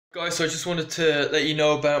Guys, so I just wanted to let you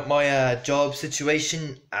know about my job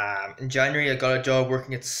situation. In January, I got a job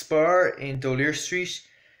working at Spar in D'Olier Street.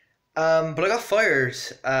 But I got fired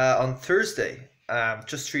on Thursday,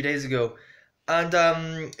 just 3 days ago, and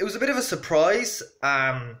it was a bit of a surprise.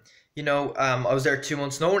 I was there 2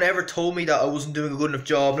 months. No one ever told me that I wasn't doing a good enough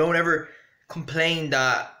job. No one ever complained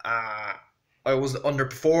that I was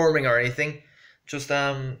underperforming or anything. Just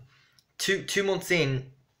two months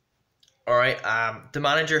in. All right. The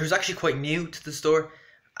manager, who's actually quite new to the store,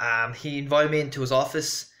 he invited me into his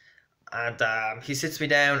office, and he sits me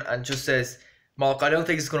down and just says, "Mark, I don't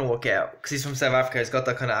think it's gonna work out," because he's from South Africa. He's got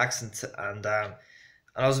that kind of accent, and I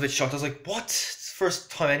was a bit shocked. I was like, "What? It's the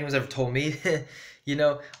first time anyone's ever told me."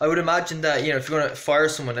 I would imagine that if you're gonna fire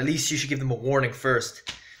someone, at least you should give them a warning first.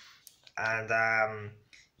 And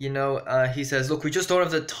he says, "Look, we just don't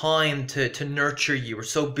have the time to nurture you. We're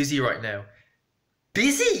so busy right now."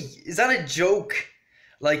 Busy? Is that a joke?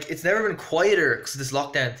 Like, it's never been quieter because of this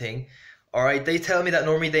lockdown thing. All right, they tell me that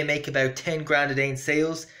normally they make about 10 grand a day in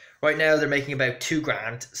sales. Right now they're making about 2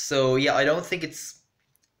 grand. So yeah, I don't think it's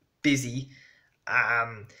busy.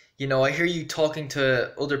 I hear you talking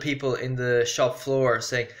to other people in the shop floor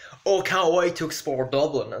saying, "Oh, can't wait to explore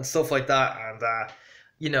Dublin" and stuff like that. And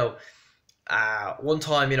you know, one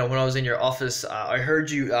time, when I was in your office, I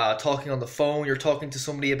heard you talking on the phone. You're talking to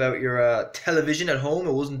somebody about your television at home.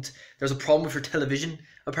 It wasn't. There's a problem with your television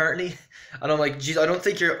apparently, and I'm like, geez, I don't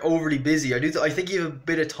think you're overly busy. I think you have a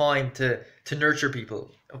bit of time to nurture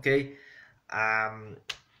people. Okay. Um.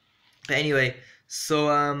 But anyway, so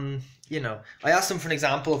I asked him for an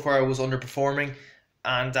example of where I was underperforming,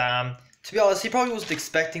 and to be honest, he probably wasn't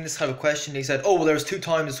expecting this type of question. He said, "Oh, well, there was two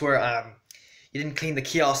times where you didn't clean the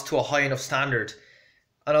kiosk to a high enough standard."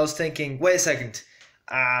 And I was thinking, wait a second.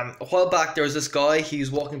 A while back there was this guy, he was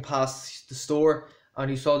walking past the store and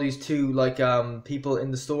he saw these two people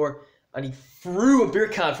in the store, and he threw a beer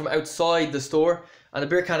can from outside the store, and the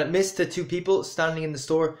beer can, it missed the two people standing in the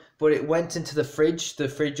store, but it went into the fridge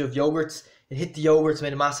of yogurts. It hit the yogurts,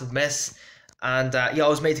 made a massive mess. And I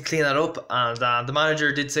was made to clean that up. And the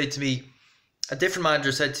manager did say to me, a different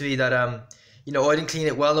manager said to me that I didn't clean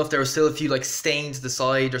it well enough. There were still a few stains to the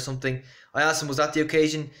side or something. I asked him, was that the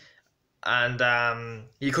occasion? And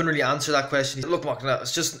he couldn't really answer that question. He said, "Look, Mark, no,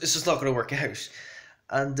 it's just not going to work out."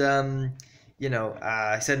 And he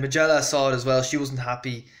said Magella saw it as well. She wasn't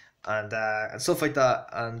happy, and stuff like that.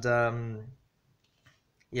 And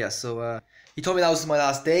he told me that was my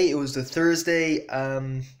last day. It was the Thursday. I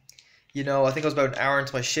think I was about an hour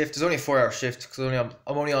into my shift. It's only a 4 hour shift because I'm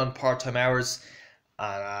only on part-time hours.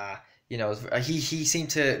 And he seemed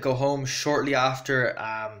to go home shortly after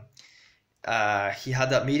he had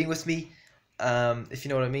that meeting with me, if you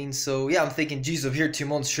know what I mean. So yeah, I'm thinking, geez, I'm here 2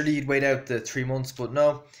 months. Surely you'd wait out the 3 months, but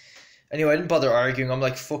no. Anyway, I didn't bother arguing. I'm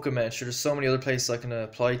like, fuck it, man. Sure, there's so many other places I can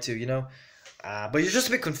apply to. But you're just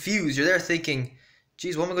a bit confused. You're there thinking,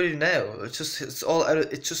 geez, what am I going to do now? It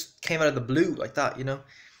just came out of the blue like that.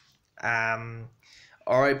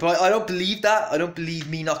 All right, but I don't believe that. I don't believe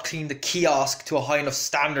me not cleaning the kiosk to a high enough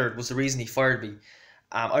standard was the reason he fired me.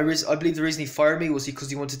 I believe the reason he fired me was because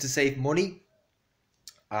he wanted to save money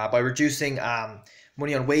by reducing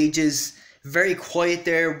money on wages. Very quiet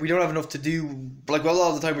there. We don't have enough to do. A lot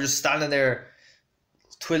of the time we're just standing there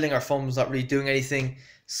twiddling our thumbs, not really doing anything.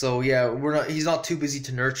 So yeah, he's not too busy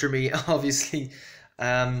to nurture me, obviously.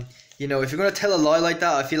 If you're gonna tell a lie like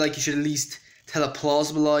that, I feel like you should at least tell a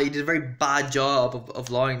plausible lie. He did a very bad job of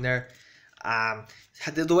lying there.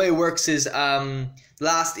 The way it works is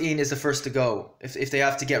last in is the first to go if they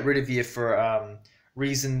have to get rid of you for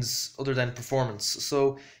reasons other than performance.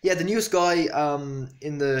 So yeah, the newest guy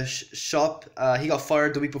in the shop, he got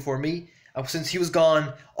fired the week before me. Since he was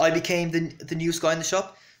gone, I became the newest guy in the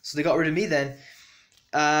shop. So they got rid of me then.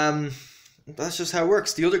 That's just how it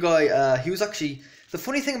works. The other guy, he was actually, the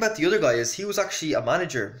funny thing about the other guy is he was actually a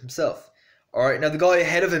manager himself. All right, now the guy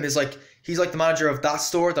ahead of him is he's the manager of that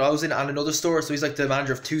store that I was in and another store, so he's the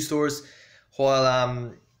manager of two stores, while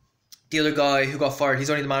the other guy who got fired, he's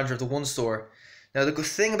only the manager of the one store. Now the good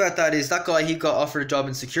thing about that is that guy, he got offered a job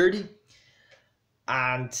in security,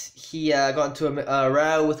 and he got into a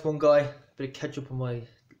row with one guy. Bit of ketchup on my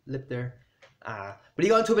lip there. But he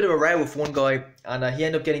got into a bit of a row with one guy, and he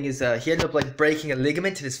ended up getting he ended up breaking a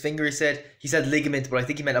ligament in his finger. He said ligament, but I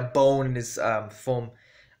think he meant a bone in his thumb.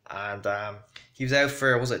 And he was out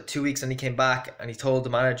for, was it 2 weeks, and he came back and he told the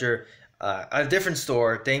manager at a different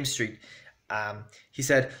store, Dame Street, he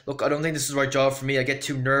said, "Look, I don't think this is the right job for me. I get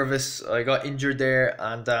too nervous. I got injured there."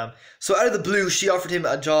 And so out of the blue, she offered him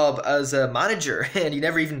a job as a manager, and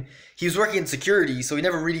he was working in security, so he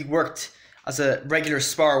never really worked as a regular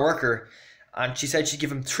Spar worker. and she said she'd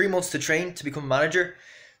give him 3 months to train to become a manager.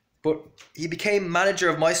 But he became manager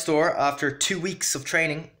of my store after 2 weeks of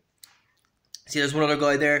training. See, there's one other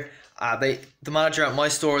guy there. The manager at my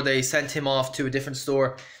store, they sent him off to a different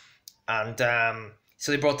store, and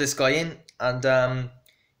so they brought this guy in, and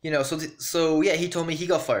so yeah, he told me he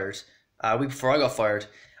got fired a week before I got fired,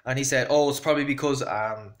 and he said, oh, it's probably because they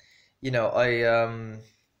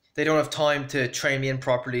don't have time to train me in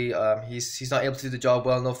properly. He's not able to do the job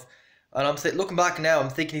well enough, and looking back now, I'm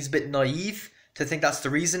thinking he's a bit naive to think that's the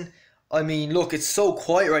reason. I mean, look, it's so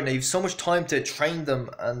quiet right now. You've so much time to train them,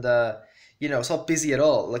 and it's not busy at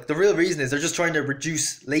all. Like, the real reason is they're just trying to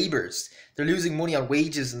reduce labours. They're losing money on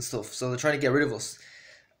wages and stuff, so they're trying to get rid of us.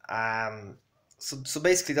 So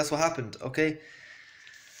basically that's what happened. Okay.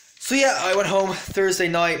 So yeah, I went home Thursday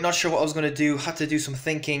night, not sure what I was gonna do. Had to do some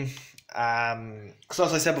thinking. Because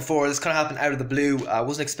as I said before, this kind of happened out of the blue. I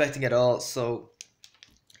wasn't expecting it at all. So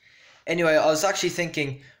anyway, I was actually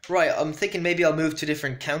thinking, right, I'm thinking maybe I'll move to a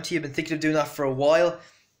different county. I've been thinking of doing that for a while.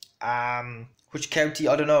 Which county?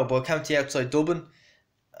 I don't know, but a county outside Dublin.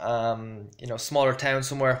 Smaller town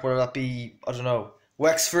somewhere, whether that be, I don't know,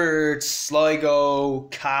 Wexford, Sligo,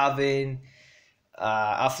 Cavan,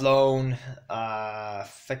 Athlone,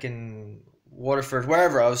 fucking Waterford,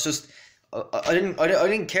 wherever. I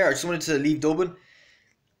didn't care. I just wanted to leave Dublin.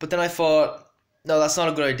 But then I thought, no, that's not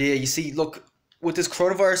a good idea. You see, look, with this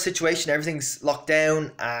coronavirus situation, everything's locked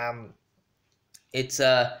down. It's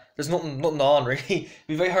there's nothing on really. It'd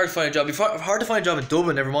be very hard to find a job. It'd be hard to find a job in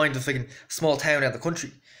Dublin. Never mind a fucking small town out of the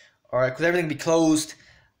country. All right, because everything be closed.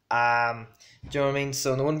 Do you know what I mean?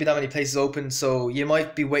 So there wouldn't be that many places open. So you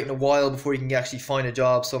might be waiting a while before you can actually find a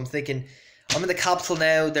job. So I'm thinking, I'm in the capital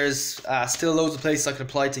now. There's still loads of places I can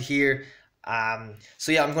apply to here.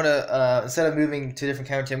 So yeah, I'm gonna instead of moving to a different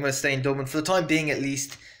county, I'm gonna stay in Dublin for the time being, at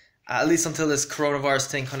least until this coronavirus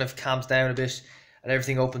thing kind of calms down a bit and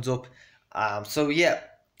everything opens up. So yeah,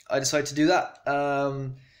 I decided to do that.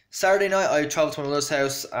 Saturday night, I travelled to my mother's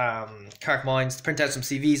house, Carrickmines, to print out some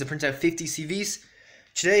CVs. I printed out 50 CVs.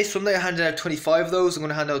 Today, Sunday, I handed out 25 of those. I'm going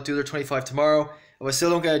to hand out the other 25 tomorrow. If I still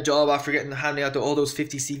don't get a job after handing out all those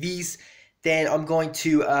 50 CVs, then I'm going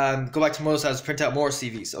to go back to my mother's house and print out more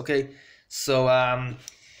CVs, okay? So,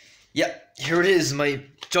 yeah, here it is, my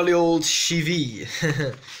jolly old CV.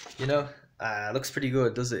 Looks pretty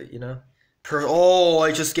good, does it,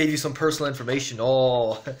 I just gave you some personal information.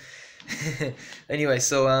 Anyway,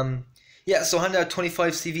 so yeah, so I handed out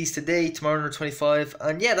 25 CVs today, tomorrow another 25,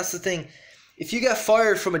 and yeah, that's the thing. If you get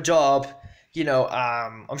fired from a job,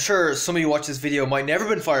 I'm sure some of you watch this video might never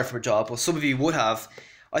been fired from a job, but some of you would have.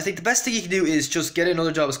 I think the best thing you can do is just get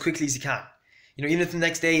another job as quickly as you can. Even if the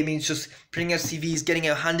next day it means just printing out CVs, getting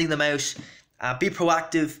out, handing them out. Be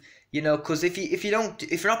proactive. Because if you're not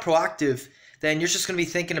proactive, then you're just going to be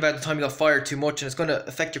thinking about the time you got fired too much, and it's going to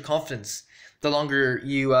affect your confidence the longer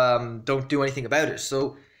you don't do anything about it.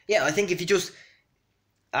 So yeah, I think if you just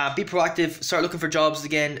be proactive, start looking for jobs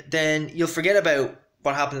again, then you'll forget about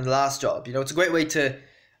what happened in the last job. It's a great way to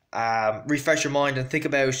refresh your mind and think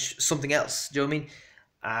about something else. Do you know what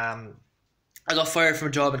I mean? I got fired from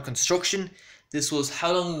a job in construction. This was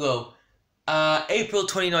how long ago? April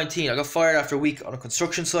 2019. I got fired after a week on a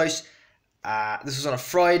construction site. This was on a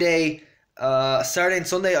Friday. Saturday and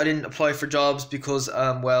Sunday I didn't apply for jobs because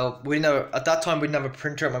at that time we didn't have a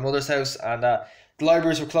printer at my mother's house, and the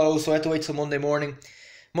libraries were closed, so I had to wait till Monday morning.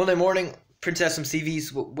 Monday morning, printed out some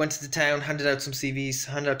CVs, went to the town, handed out some CVs,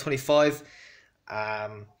 handed out 25.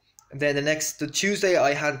 And then the Tuesday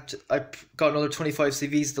I got another 25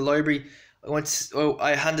 CVs at the library.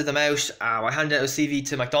 I handed them out. I handed out a CV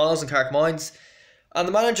to McDonald's in Carrickmines, and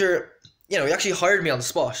the manager, he actually hired me on the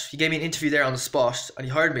spot. He gave me an interview there on the spot, and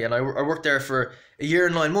he hired me, and I worked there for a year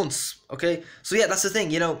and 9 months. Okay, so yeah, that's the thing.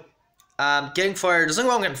 Getting fired, there's nothing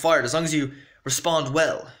wrong with getting fired as long as you respond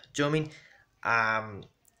well. Do you know what I mean?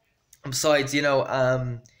 Besides,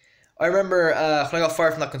 I remember when I got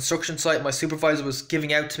fired from that construction site, my supervisor was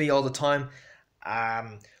giving out to me all the time.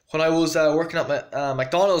 When I was working at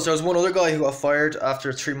McDonald's, there was one other guy who got fired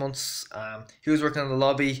after 3 months. He was working in the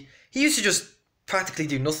lobby. He used to just practically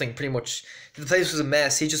do nothing, pretty much. The place was a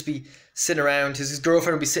mess. He'd just be sitting around. His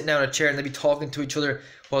girlfriend would be sitting down in a chair, and they'd be talking to each other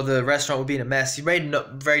while the restaurant would be in a mess. He made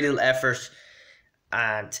very little effort,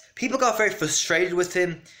 and people got very frustrated with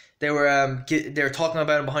him. They were talking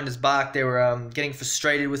about him behind his back. They were getting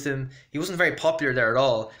frustrated with him. He wasn't very popular there at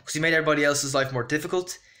all because he made everybody else's life more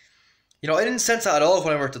difficult. I didn't sense that at all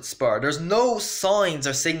when I worked at Spar. There's no signs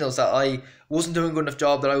or signals that I wasn't doing a good enough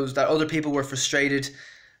job, that other people were frustrated.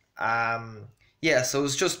 Yeah, so it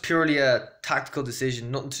was just purely a tactical decision,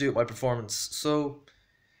 nothing to do with my performance. So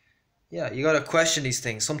Yeah, you gotta question these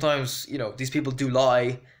things. Sometimes, these people do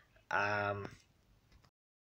lie.